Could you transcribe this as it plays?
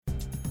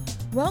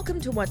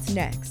Welcome to What's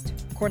Next,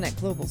 CoreNet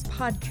Global's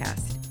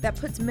podcast that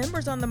puts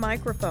members on the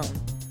microphone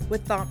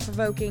with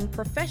thought-provoking,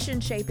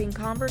 profession-shaping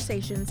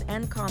conversations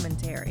and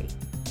commentary.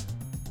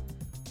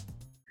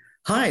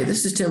 Hi,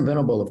 this is Tim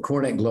Venable of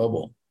CoreNet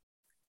Global.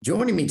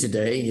 Joining me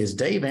today is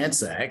Dave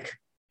Antczak,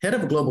 Head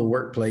of Global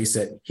Workplace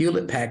at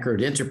Hewlett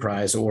Packard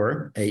Enterprise,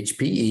 or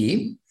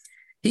HPE.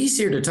 He's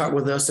here to talk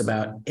with us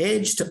about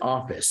Edge to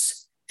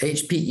Office,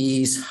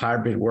 HPE's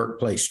hybrid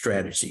workplace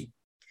strategy.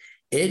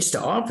 Edge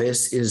to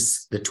Office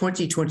is the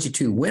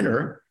 2022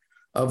 winner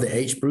of the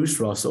H. Bruce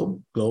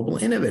Russell Global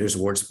Innovators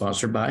Award,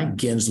 sponsored by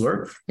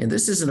Gensler. And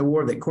this is an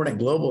award that CoreNet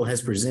Global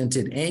has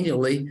presented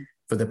annually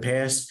for the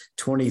past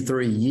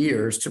 23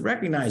 years to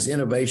recognize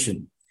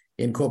innovation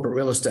in corporate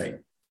real estate.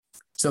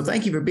 So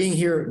thank you for being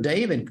here,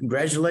 Dave, and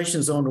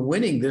congratulations on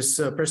winning this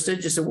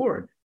prestigious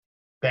award.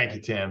 Thank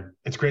you, Tim.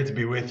 It's great to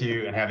be with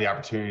you and have the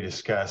opportunity to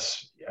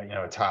discuss,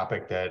 a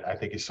topic that I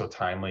think is so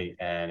timely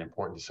and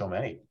important to so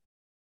many.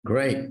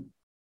 Great.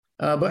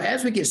 But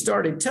as we get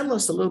started, tell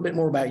us a little bit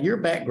more about your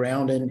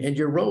background and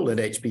your role at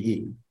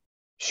HPE.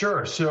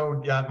 Sure.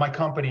 So my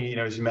company,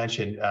 as you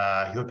mentioned,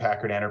 Hewlett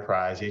Packard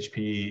Enterprise,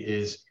 HPE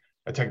is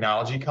a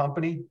technology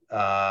company,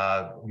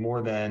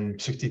 more than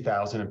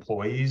 60,000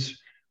 employees.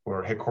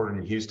 We're headquartered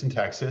in Houston,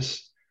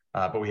 Texas,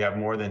 but we have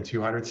more than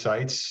 200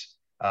 sites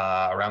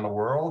around the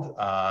world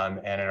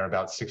and in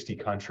about 60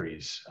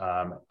 countries.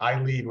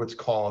 I lead what's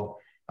called,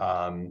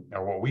 or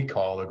what we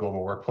call the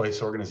Global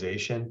Workplace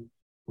Organization,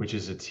 which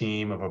is a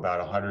team of about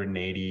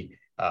 180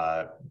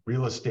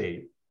 real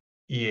estate,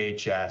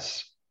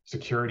 EHS,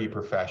 security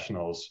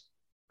professionals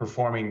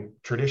performing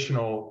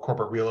traditional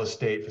corporate real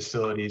estate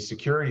facilities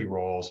security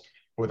roles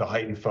with a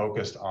heightened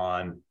focus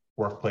on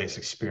workplace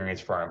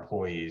experience for our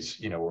employees,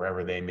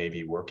 wherever they may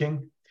be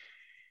working.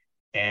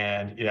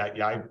 And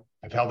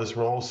I've held this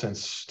role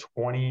since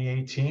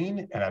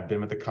 2018, and I've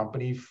been with the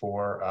company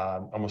for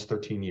almost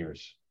 13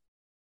 years.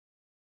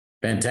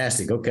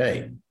 Fantastic.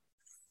 Okay.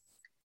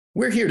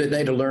 We're here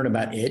today to learn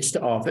about Edge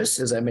to Office,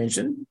 as I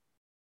mentioned.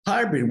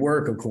 Hybrid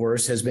work, of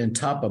course, has been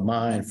top of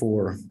mind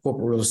for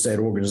corporate real estate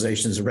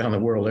organizations around the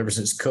world ever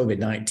since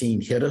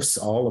COVID-19 hit us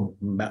all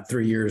about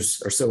 3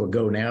 years or so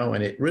ago now,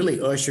 and it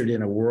really ushered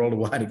in a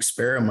worldwide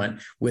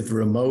experiment with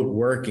remote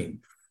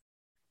working.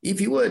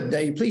 If you would,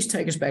 Dave, please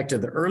take us back to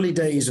the early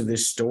days of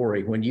this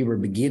story when you were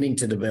beginning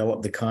to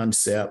develop the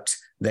concept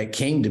that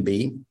came to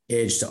be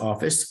Edge to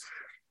Office.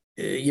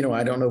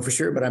 I don't know for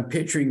sure, but I'm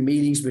picturing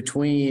meetings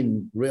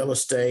between real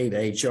estate,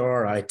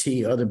 HR,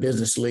 IT, other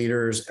business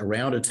leaders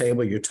around a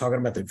table. You're talking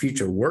about the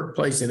future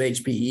workplace at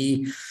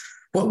HPE.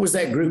 What was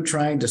that group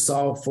trying to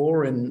solve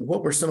for, and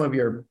what were some of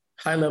your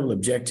high-level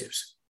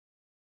objectives?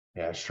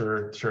 Yeah,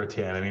 sure,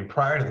 Tim.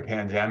 Prior to the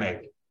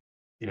pandemic,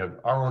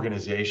 our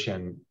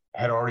organization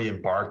had already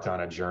embarked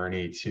on a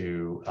journey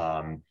to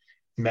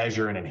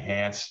measure and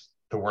enhance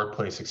the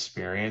workplace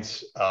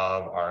experience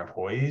of our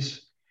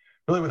employees,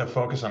 really with a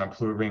focus on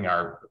improving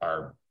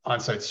our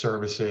on-site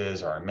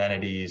services, our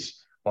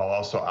amenities, while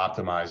also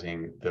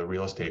optimizing the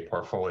real estate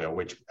portfolio,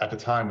 which at the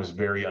time was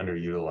very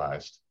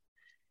underutilized.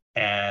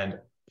 And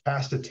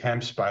past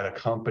attempts by the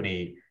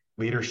company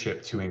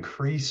leadership to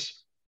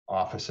increase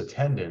office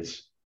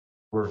attendance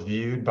were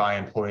viewed by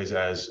employees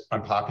as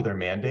unpopular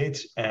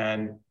mandates,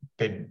 and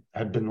they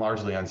had been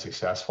largely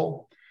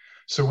unsuccessful.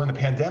 So when the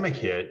pandemic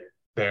hit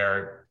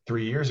there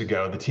 3 years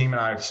ago, the team and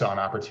I saw an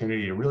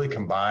opportunity to really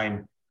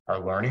combine our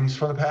learnings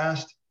from the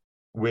past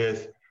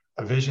with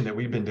a vision that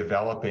we've been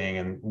developing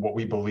and what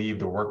we believe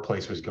the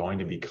workplace was going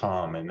to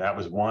become. And that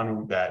was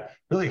one that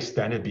really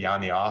extended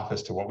beyond the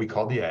office to what we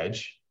call the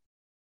edge,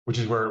 which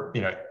is where,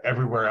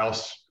 everywhere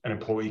else an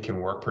employee can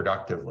work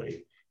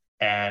productively.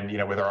 And,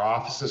 with our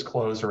offices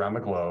closed around the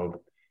globe,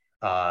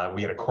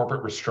 we had a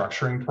corporate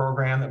restructuring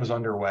program that was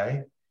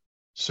underway.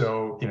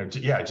 So,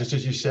 just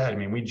as you said,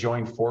 we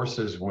joined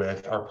forces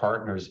with our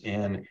partners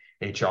in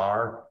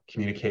HR,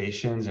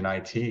 communications, and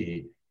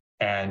IT,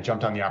 and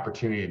jumped on the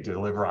opportunity to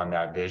deliver on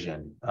that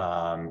vision.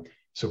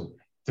 So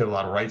did a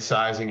lot of right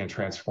sizing and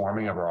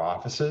transforming of our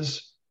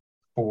offices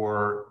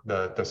for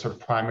the sort of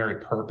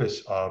primary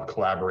purpose of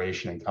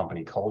collaboration and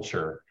company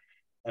culture.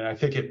 And I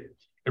think it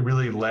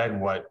really led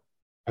what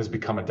has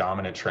become a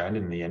dominant trend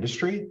in the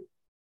industry.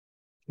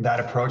 That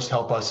approach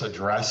helped us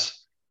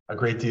address a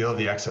great deal of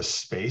the excess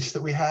space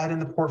that we had in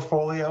the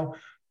portfolio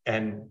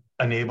and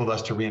enabled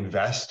us to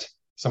reinvest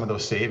some of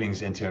those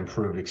savings into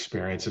improved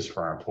experiences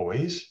for our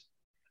employees.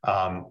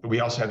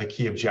 We also had the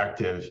key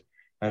objective,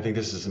 and I think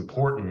this is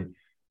important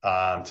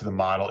to the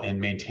model, in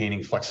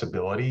maintaining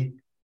flexibility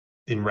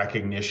in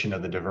recognition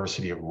of the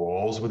diversity of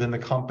roles within the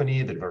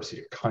company, the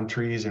diversity of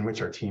countries in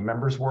which our team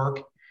members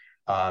work.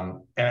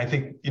 And I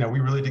think, we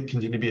really did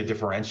continue to be a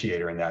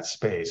differentiator in that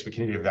space. We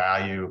continue to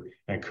value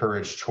and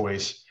encourage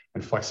choice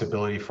and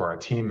flexibility for our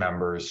team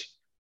members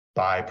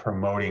by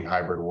promoting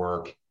hybrid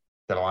work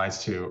that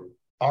aligns to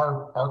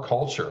our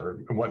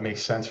culture and what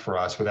makes sense for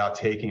us, without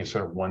taking a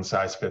sort of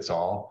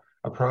one-size-fits-all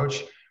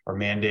approach or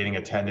mandating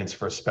attendance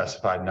for a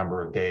specified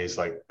number of days,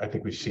 like I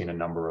think we've seen a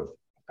number of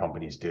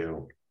companies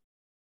do.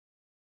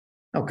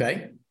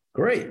 Okay,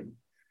 great.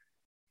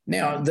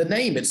 Now, the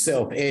name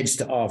itself, Edge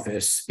to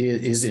Office,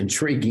 is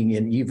intriguing,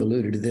 and you've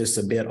alluded to this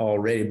a bit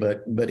already,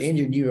 but in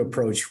your new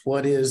approach,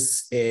 what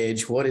is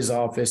Edge, what is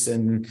Office,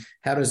 and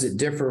how does it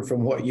differ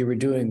from what you were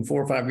doing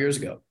 4 or 5 years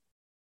ago?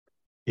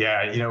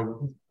 Yeah,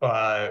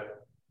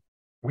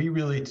 we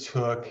really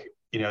took,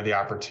 the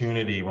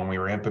opportunity when we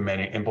were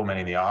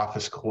implementing the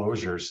office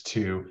closures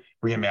to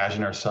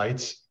reimagine our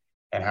sites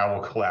and how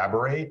we'll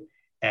collaborate.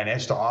 And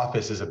Edge to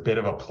Office is a bit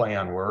of a play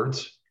on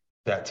words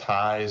that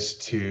ties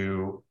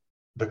to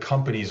the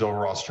company's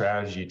overall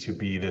strategy to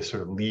be this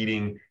sort of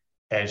leading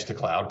edge to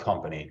cloud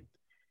company.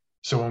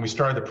 So when we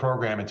started the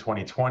program in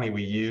 2020,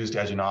 we used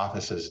Edge and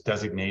Office as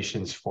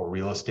designations for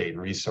real estate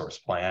and resource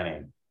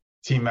planning.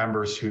 Team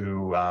members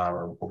who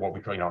are what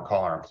we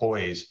call our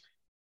employees,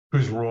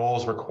 whose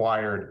roles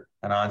required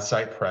an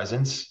on-site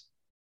presence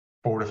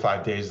 4 to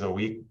 5 days of the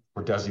week,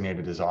 were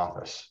designated as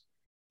Office.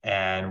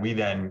 And we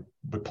then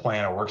would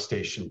plan a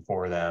workstation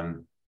for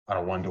them on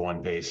a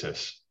one-to-one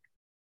basis.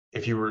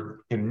 If you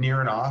were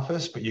near an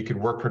office, but you could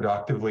work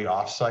productively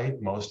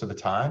off-site most of the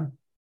time,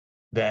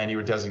 then you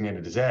were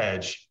designated as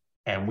Edge,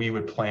 and we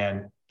would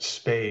plan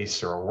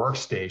space or a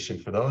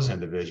workstation for those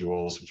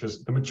individuals, which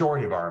was the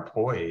majority of our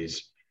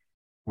employees,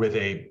 with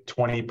a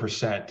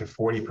 20% to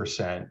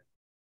 40%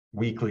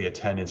 weekly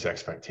attendance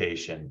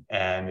expectation.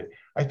 And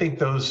I think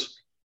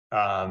those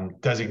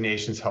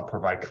designations help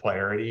provide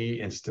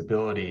clarity and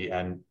stability.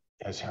 And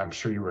as I'm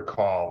sure you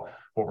recall,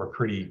 what were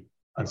pretty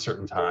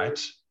uncertain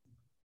times.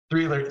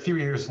 3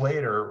 years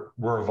later,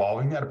 we're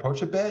evolving that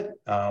approach a bit.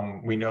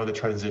 We know the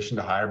transition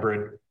to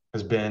hybrid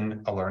has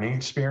been a learning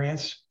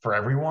experience for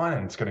everyone,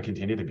 and it's going to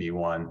continue to be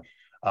one.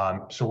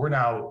 So we're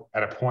now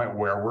at a point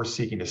where we're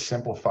seeking to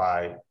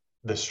simplify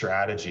the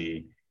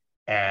strategy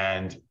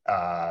and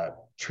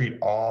treat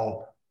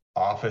all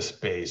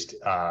office-based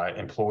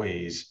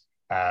employees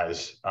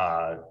as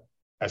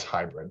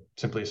hybrid,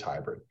 simply as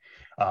hybrid.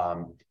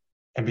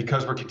 And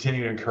because we're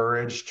continuing to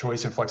encourage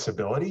choice and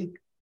flexibility,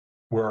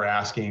 we're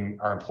asking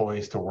our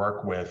employees to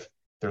work with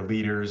their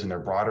leaders and their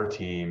broader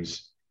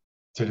teams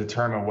to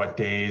determine what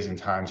days and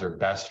times are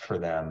best for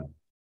them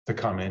to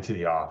come into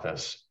the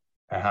office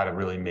and how to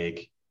really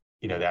make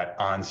that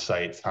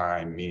on-site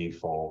time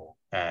meaningful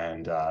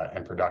and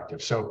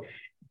productive. So,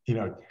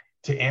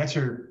 to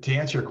answer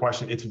your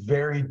question, it's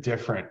very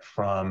different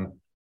from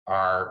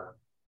our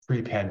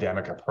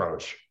pre-pandemic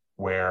approach,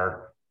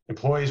 where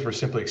employees were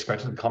simply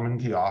expected to come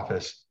into the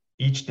office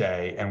each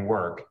day and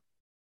work,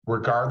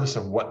 regardless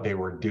of what they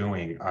were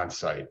doing on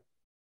site.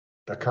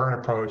 The current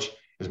approach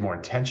is more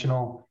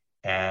intentional,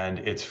 and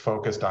it's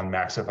focused on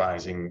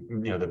maximizing,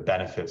 the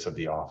benefits of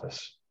the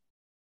office.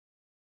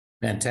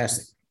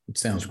 Fantastic. It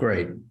sounds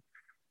great.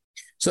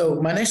 So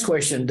my next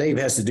question, Dave,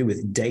 has to do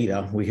with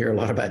data. We hear a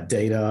lot about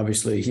data.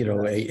 Obviously,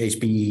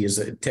 HPE is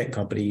a tech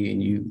company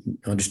and you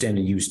understand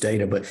and use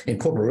data, but in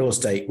corporate real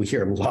estate, we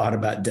hear a lot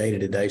about data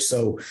today.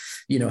 So,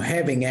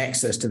 having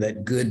access to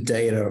that good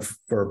data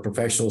for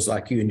professionals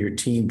like you and your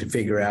team to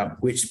figure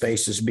out which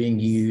space is being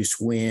used,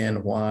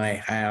 when,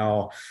 why,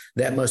 how,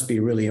 that must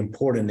be really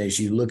important as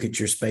you look at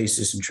your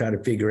spaces and try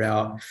to figure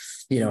out,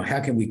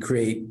 how can we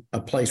create a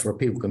place where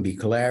people can be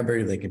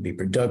collaborative, they can be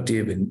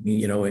productive, and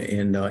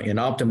and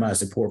optimize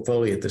the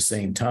portfolio at the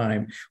same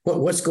time.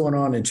 What's going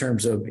on in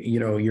terms of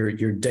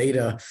your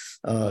data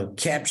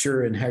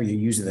capture and how you're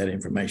using that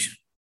information?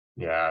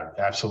 Yeah,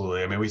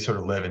 absolutely. I mean, we sort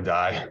of live and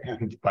die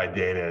by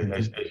data,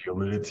 as you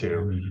alluded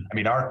to. I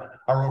mean, our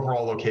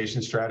overall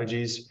location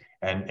strategies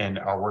and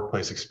our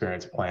workplace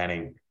experience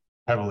planning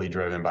heavily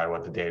driven by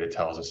what the data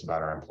tells us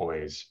about our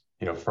employees.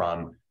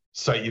 From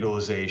site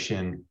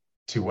utilization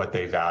to what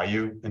they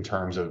value in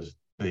terms of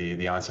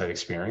the on-site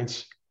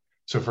experience.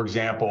 So, for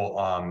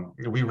example,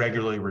 we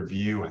regularly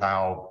review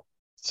how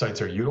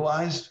sites are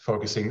utilized,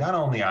 focusing not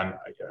only on a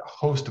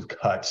host of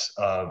cuts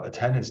of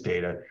attendance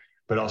data,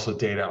 but also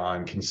data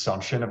on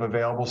consumption of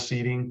available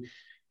seating,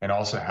 and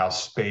also how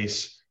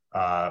space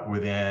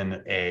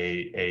within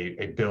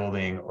a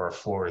building or a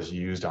floor is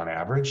used on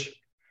average.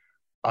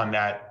 On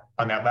that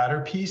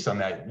latter piece, on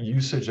that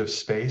usage of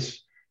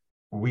space,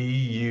 we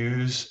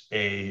use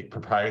a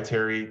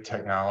proprietary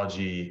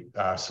technology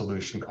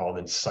solution called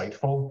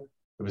Insightful.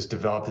 It was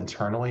developed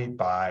internally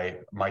by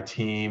my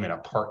team and a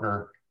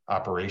partner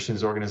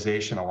operations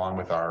organization, along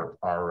with our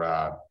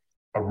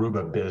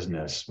Aruba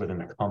business within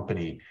the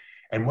company.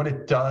 And what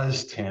it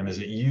does, Tim, is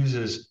it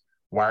uses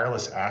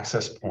wireless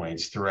access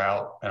points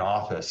throughout an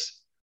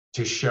office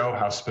to show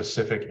how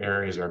specific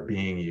areas are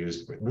being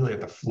used, really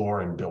at the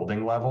floor and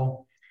building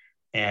level.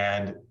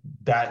 And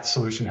that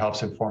solution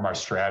helps inform our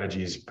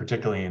strategies,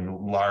 particularly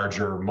in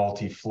larger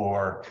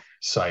multi-floor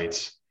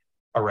sites,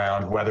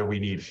 around whether we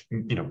need,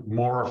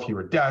 more or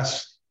fewer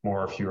desks,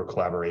 more or fewer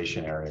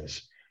collaboration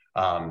areas.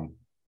 And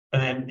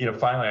then,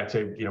 finally, I'd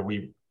say,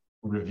 we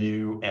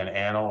review and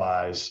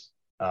analyze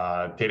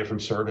data from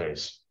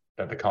surveys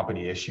that the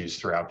company issues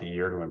throughout the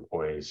year to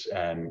employees.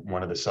 And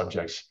one of the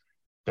subjects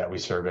that we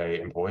survey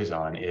employees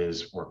on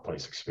is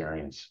workplace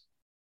experience.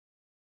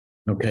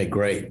 Okay,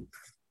 great.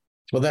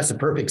 Well, that's a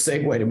perfect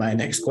segue to my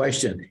next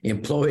question,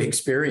 employee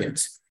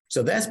experience.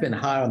 So that's been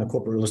high on the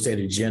corporate real estate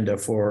agenda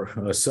for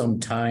some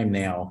time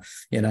now.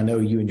 And I know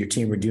you and your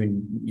team are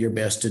doing your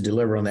best to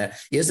deliver on that.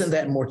 Isn't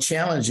that more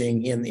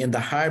challenging in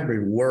the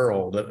hybrid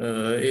world?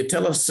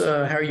 Tell us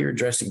how you're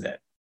addressing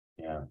that.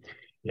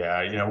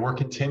 Yeah. We're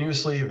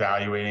continuously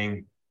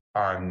evaluating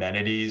our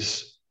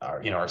amenities,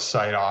 our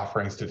site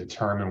offerings to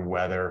determine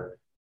whether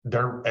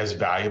they're as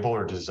valuable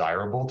or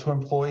desirable to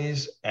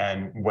employees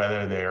and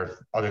whether there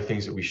are other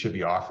things that we should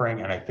be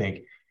offering. And I think,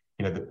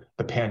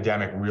 the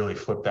pandemic really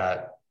flipped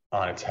that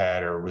on its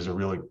head, or was a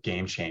really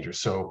game changer.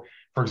 So,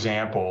 for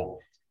example,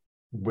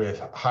 with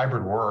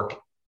hybrid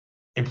work,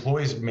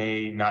 employees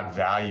may not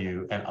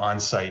value an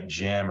on-site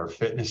gym or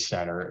fitness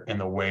center in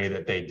the way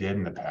that they did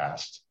in the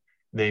past.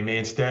 They may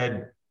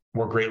instead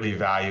more greatly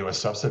value a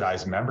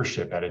subsidized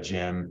membership at a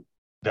gym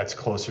that's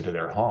closer to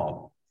their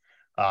home.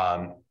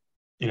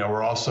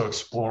 We're also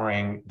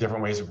exploring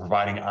different ways of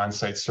providing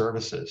on-site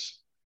services.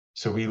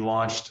 So we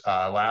launched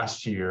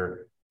last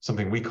year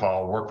something we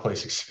call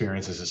Workplace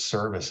Experience as a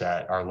Service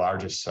at our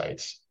largest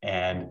sites.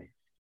 And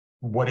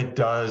what it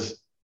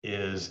does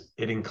is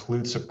it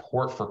includes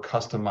support for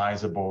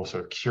customizable,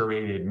 sort of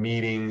curated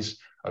meetings,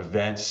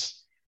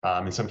 events,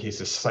 in some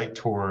cases, site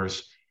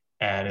tours.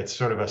 And it's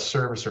sort of a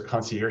service or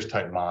concierge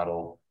type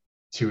model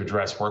to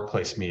address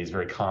workplace needs,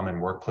 very common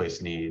workplace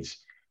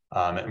needs.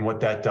 And what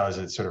that does,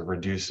 it sort of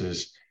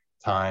reduces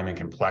time and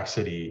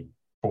complexity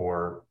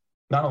for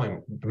not only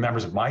the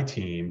members of my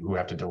team who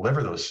have to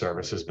deliver those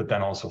services, but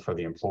then also for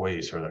the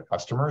employees or the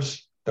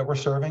customers that we're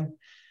serving.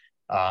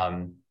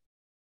 But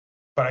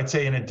I'd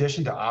say in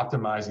addition to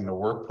optimizing the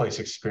workplace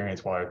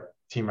experience while our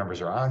team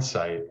members are on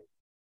site,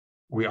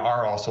 we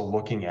are also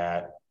looking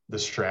at the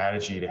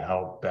strategy to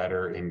help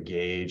better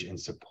engage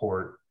and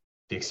support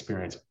the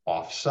experience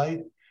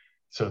off-site.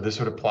 So this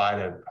would apply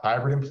to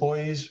hybrid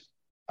employees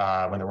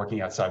when they're working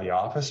outside the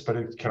office, but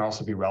it can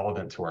also be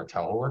relevant to our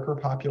teleworker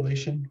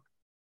population,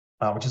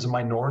 which is a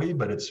minority,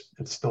 but it's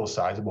still a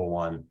sizable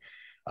one.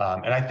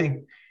 And I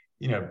think,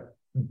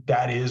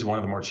 that is one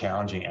of the more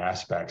challenging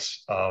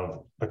aspects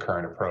of the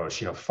current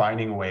approach,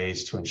 finding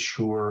ways to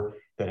ensure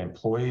that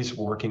employees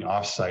working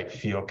off-site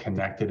feel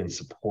connected and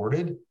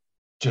supported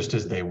just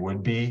as they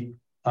would be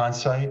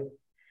on-site.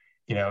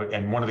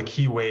 And one of the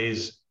key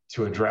ways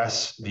to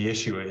address the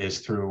issue is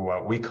through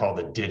what we call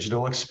the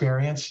digital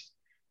experience.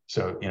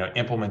 So,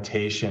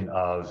 implementation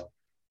of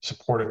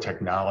supportive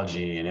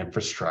technology and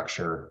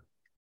infrastructure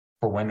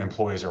for when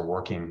employees are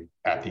working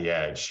at the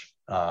edge.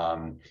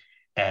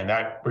 And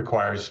that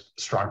requires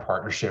strong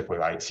partnership with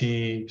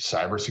IT,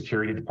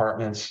 cybersecurity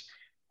departments.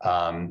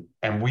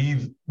 And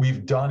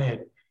we've done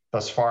it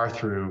thus far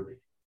through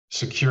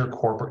secure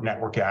corporate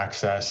network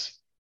access,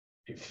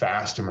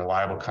 fast and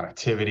reliable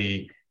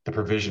connectivity, the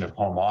provision of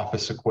home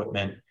office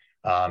equipment,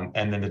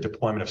 and then the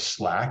deployment of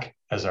Slack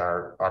as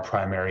our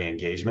primary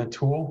engagement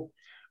tool.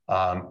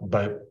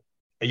 But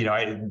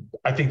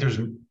I think there's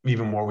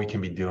even more we can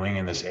be doing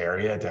in this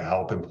area to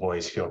help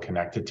employees feel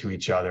connected to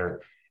each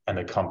other and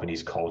the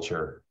company's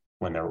culture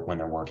when they're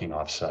working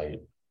off-site.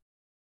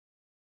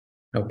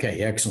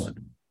 Okay, excellent.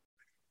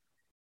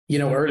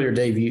 Earlier,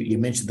 Dave, you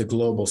mentioned the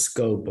global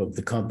scope of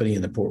the company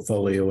and the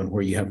portfolio and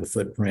where you have a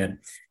footprint.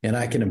 And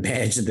I can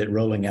imagine that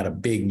rolling out a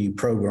big new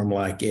program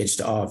like Edge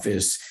to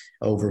Office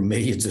over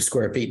millions of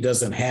square feet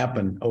doesn't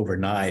happen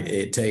overnight.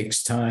 It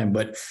takes time,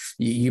 but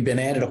you've been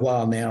at it a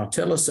while now.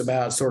 Tell us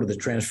about sort of the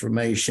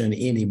transformation,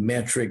 any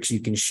metrics you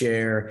can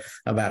share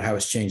about how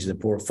it's changed the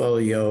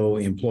portfolio,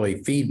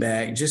 employee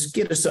feedback. Just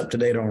get us up to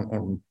date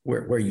on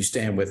where you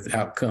stand with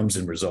outcomes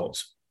and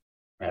results.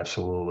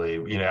 Absolutely.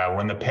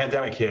 When the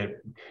pandemic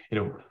hit,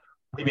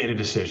 we made a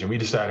decision. We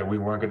decided we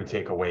weren't going to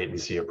take a wait and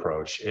see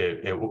approach.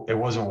 It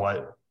wasn't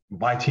what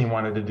my team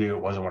wanted to do.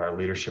 It wasn't what our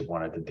leadership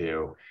wanted to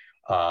do.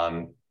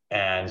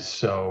 And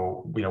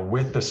so,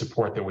 with the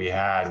support that we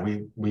had,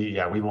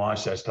 we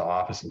launched Edge to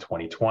Office in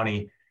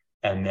 2020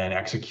 and then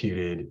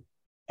executed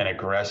an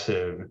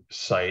aggressive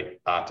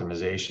site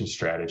optimization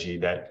strategy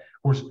that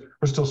we're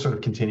still sort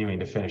of continuing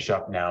to finish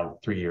up now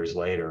 3 years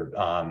later.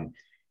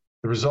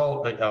 The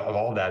result of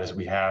all of that is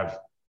we have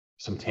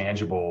some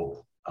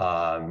tangible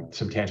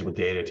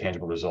data,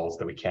 tangible results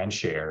that we can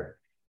share.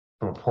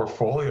 From a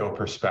portfolio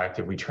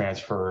perspective, we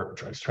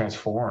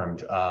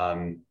transformed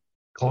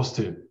close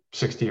to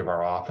 60 of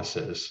our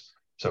offices.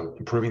 So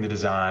improving the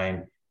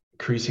design,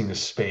 increasing the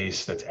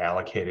space that's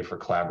allocated for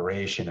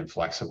collaboration and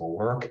flexible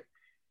work.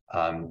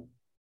 The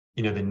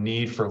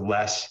need for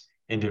less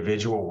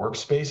individual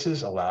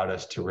workspaces allowed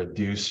us to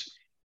reduce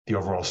the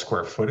overall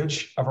square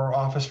footage of our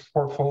office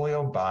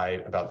portfolio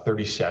by about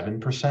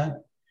 37%.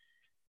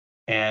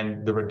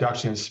 And the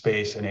reduction in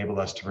space enabled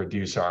us to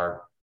reduce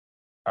our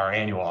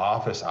annual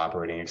office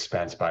operating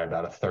expense by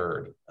about a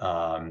third.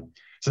 So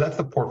that's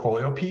the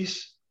portfolio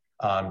piece.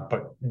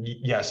 But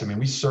yes,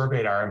 we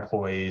surveyed our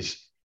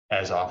employees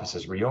as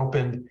offices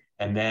reopened,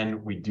 and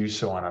then we do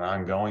so on an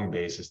ongoing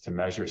basis to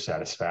measure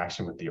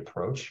satisfaction with the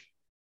approach.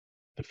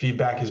 The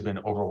feedback has been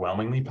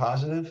overwhelmingly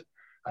positive.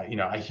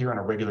 I hear on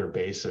a regular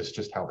basis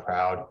just how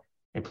proud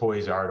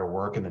employees are to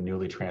work in the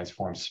newly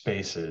transformed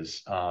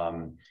spaces.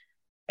 And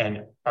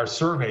And our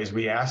surveys,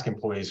 we ask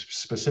employees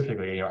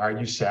specifically, are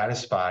you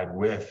satisfied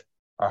with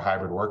our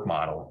hybrid work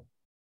model?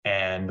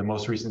 And the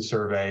most recent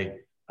survey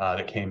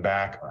that came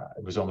back,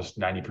 it was almost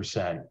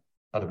 90%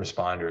 of the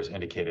responders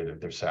indicated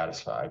that they're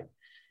satisfied.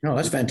 No,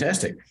 that's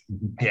fantastic.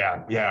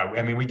 Yeah.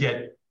 I mean, we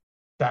get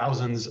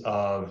thousands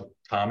of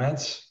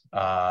comments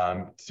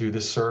through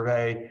this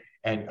survey,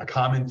 and a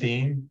common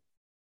theme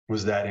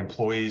was that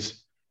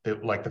employees, they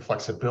like the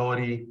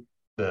flexibility,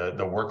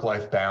 the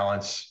work-life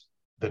balance,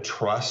 the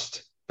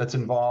trust that's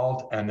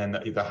involved, and then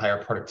the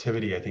higher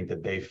productivity, I think,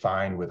 that they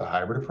find with a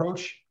hybrid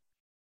approach.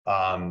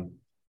 So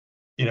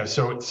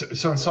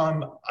in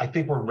some, I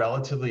think we're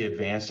relatively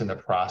advanced in the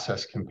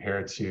process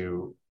compared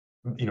to,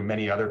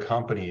 many other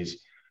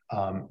companies.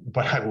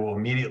 But I will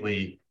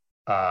immediately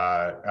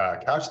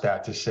couch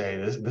that to say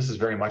this is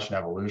very much an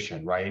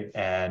evolution, right?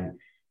 And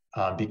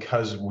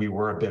because we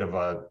were a bit of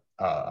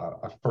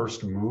a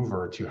first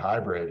mover to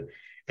hybrid,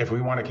 if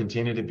we want to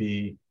continue to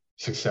be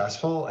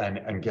successful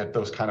and get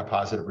those kind of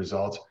positive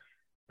results,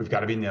 we've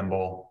got to be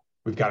nimble.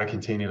 We've got to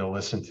continue to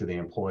listen to the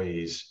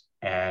employees,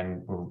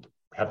 and we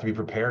have to be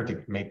prepared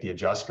to make the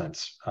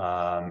adjustments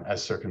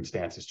as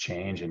circumstances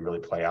change and really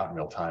play out in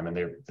real time. And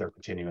they're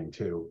continuing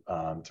to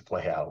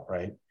play out,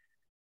 right?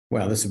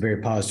 Well, that's a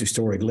very positive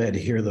story. Glad to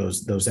hear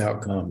those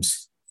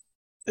outcomes.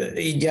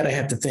 You got to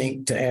have to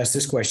think to ask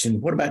this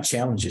question. What about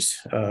challenges?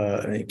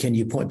 Can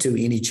you point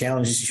to any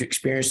challenges you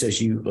experienced as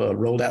you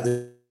rolled out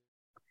the?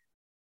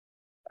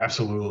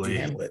 Absolutely.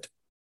 Handle it.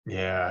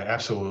 Yeah,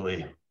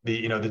 absolutely.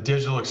 The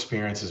digital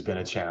experience has been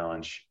a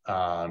challenge.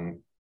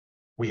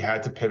 We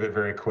had to pivot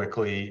very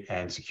quickly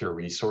and secure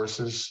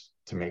resources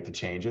to make the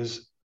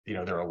changes.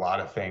 There are a lot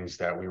of things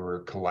that we were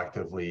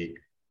collectively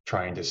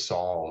trying to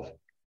solve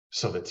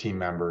so that team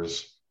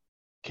members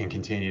can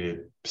continue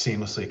to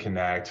seamlessly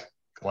connect,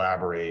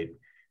 collaborate,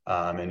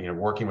 and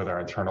working with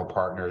our internal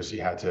partners,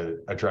 you had to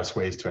address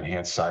ways to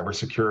enhance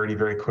cybersecurity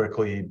very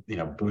quickly,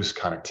 boost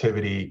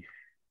connectivity,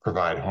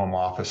 provide home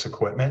office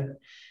equipment.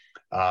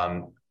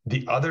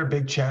 The other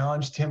big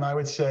challenge, Tim, I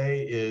would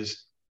say,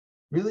 is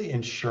really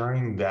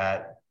ensuring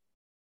that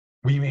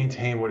we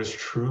maintain what is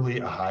truly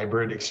a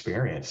hybrid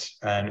experience.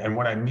 And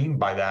what I mean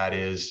by that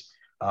is,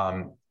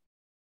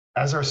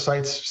 as our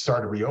sites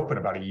started to reopen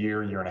about a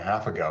year and a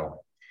half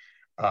ago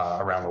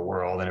around the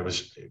world, and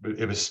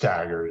it was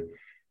staggered,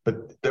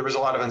 but there was a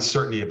lot of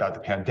uncertainty about the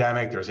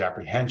pandemic. There was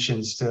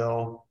apprehension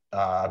still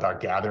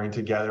about gathering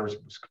together, which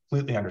was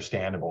completely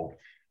understandable.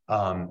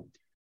 And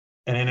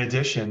in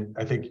addition,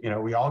 I think,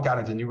 we all got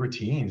into new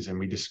routines, and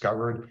we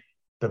discovered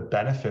the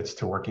benefits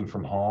to working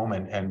from home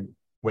and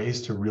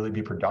ways to really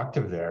be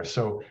productive there.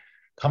 So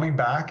coming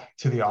back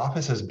to the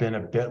office has been a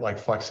bit like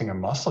flexing a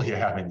muscle you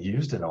haven't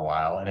used in a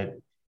while. And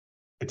it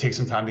takes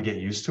some time to get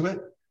used to it,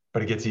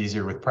 but it gets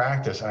easier with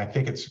practice. And I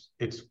think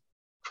it's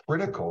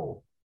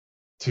critical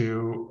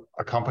to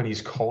a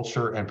company's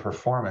culture and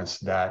performance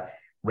that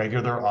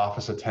regular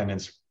office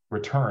attendance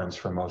returns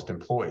for most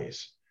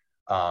employees.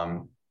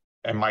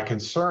 And my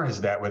concern is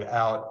that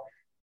without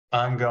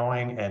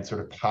ongoing and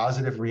sort of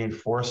positive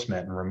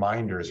reinforcement and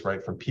reminders,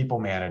 right, from people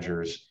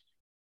managers,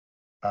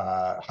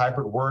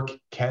 hybrid work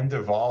can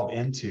devolve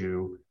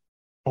into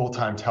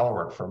full-time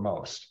telework for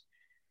most.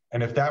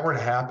 And if that were to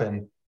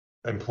happen,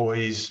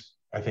 employees,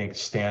 I think,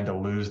 stand to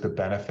lose the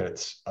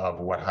benefits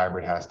of what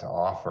hybrid has to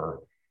offer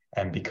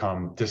and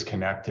become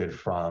disconnected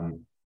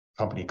from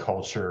company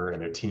culture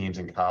and their teams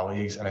and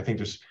colleagues. And I think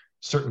there's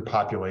certain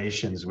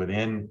populations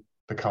within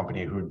the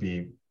company who would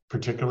be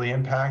particularly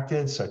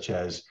impacted, such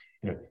as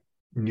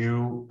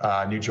new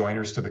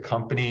joiners to the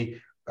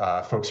company,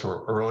 folks who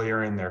are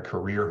earlier in their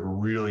career who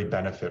really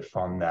benefit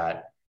from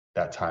that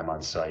time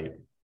on site.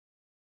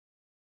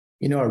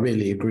 I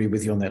really agree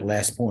with you on that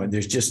last point.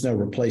 There's just no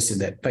replacing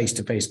that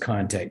face-to-face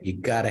contact. You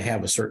got to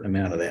have a certain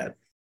amount of that.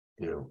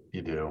 You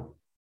do.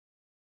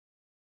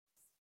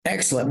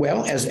 Excellent.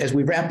 Well, as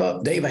we wrap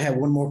up, Dave, I have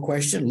one more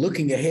question.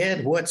 Looking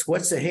ahead,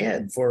 what's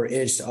ahead for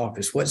Edge to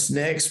Office? What's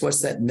next?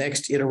 What's that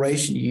next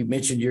iteration? You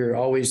mentioned you're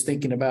always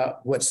thinking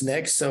about what's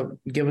next. So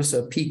give us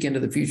a peek into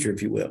the future,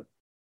 if you will.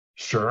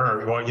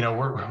 Sure. Well,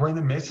 we're in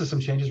the midst of some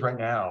changes right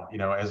now.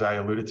 As I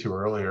alluded to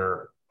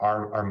earlier,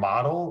 our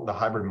model, the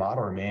hybrid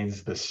model,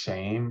 remains the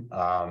same,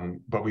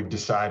 but we've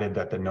decided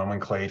that the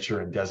nomenclature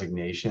and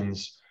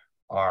designations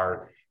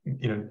are,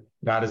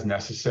 not as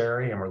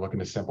necessary, and we're looking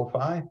to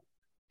simplify.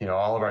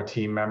 All of our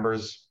team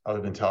members, other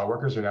than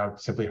teleworkers, are now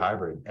simply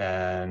hybrid,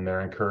 and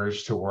they're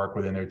encouraged to work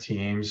within their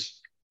teams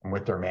and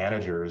with their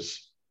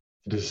managers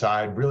to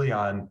decide really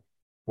on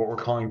what we're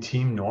calling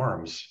team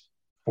norms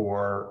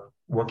for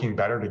working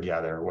better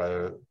together,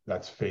 whether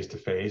that's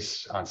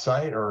face-to-face on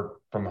site or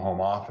from the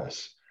home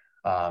office.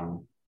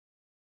 Going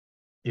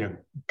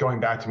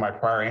back to my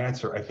prior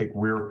answer, I think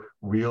we're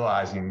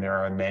realizing there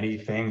are many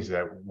things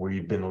that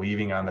we've been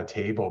leaving on the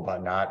table,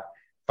 but not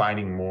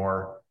finding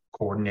more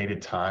coordinated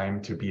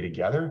time to be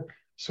together.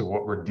 So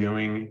what we're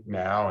doing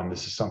now, and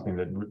this is something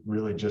that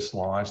really just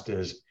launched,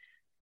 is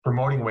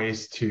promoting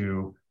ways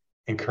to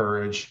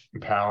encourage,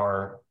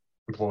 empower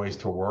employees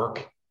to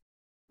work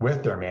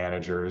with their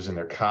managers and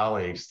their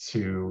colleagues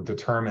to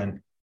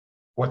determine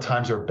what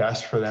times are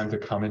best for them to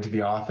come into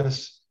the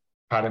office,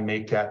 how to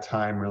make that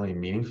time really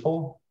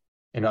meaningful.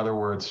 In other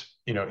words,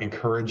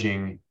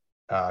 encouraging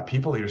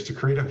people leaders to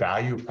create a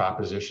value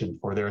proposition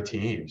for their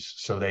teams.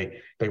 So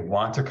they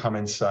want to come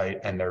in site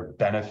and they're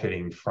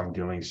benefiting from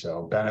doing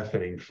so,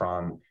 benefiting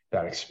from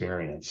that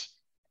experience.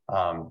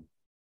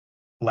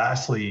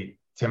 Lastly,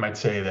 Tim, I'd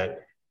say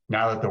that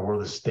now that the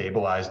world has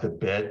stabilized a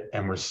bit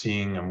and we're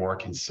seeing a more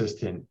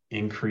consistent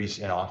increase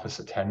in office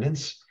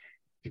attendance,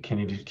 it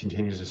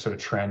continues to sort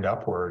of trend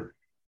upward.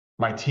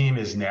 My team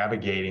is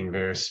navigating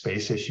various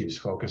space issues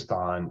focused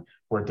on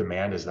where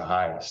demand is the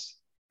highest.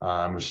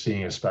 We're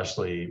seeing,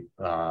 especially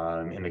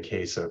in the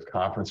case of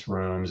conference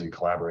rooms and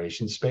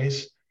collaboration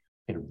space,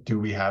 do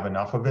we have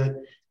enough of it?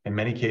 In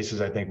many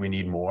cases, I think we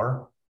need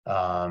more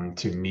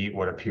to meet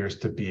what appears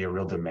to be a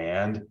real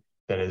demand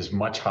that is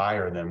much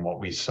higher than what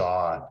we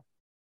saw,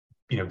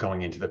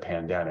 going into the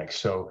pandemic.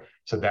 So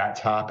that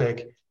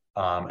topic,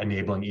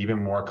 enabling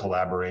even more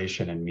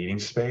collaboration and meeting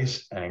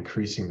space and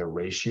increasing the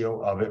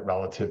ratio of it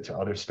relative to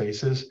other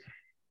spaces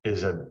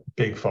is a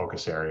big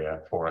focus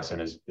area for us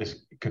and is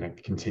going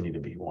to continue to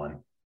be one.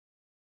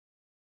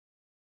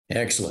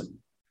 Excellent.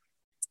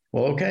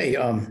 Well, okay.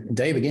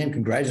 Dave, again,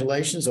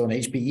 congratulations on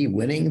HPE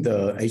winning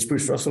the H.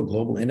 Bruce Russell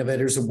Global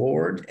Innovators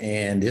Award.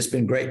 And it's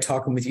been great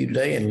talking with you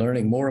today and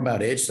learning more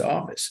about Edge to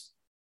Office.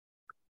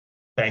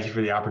 Thank you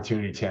for the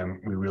opportunity, Tim.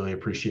 We really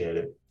appreciate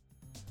it.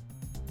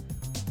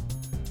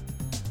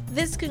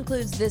 This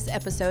concludes this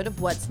episode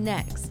of What's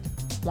Next.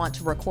 Want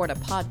to record a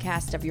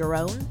podcast of your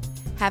own?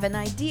 Have an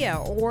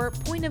idea or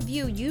point of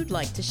view you'd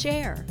like to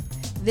share?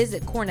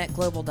 Visit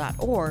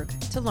cornetglobal.org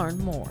to learn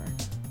more.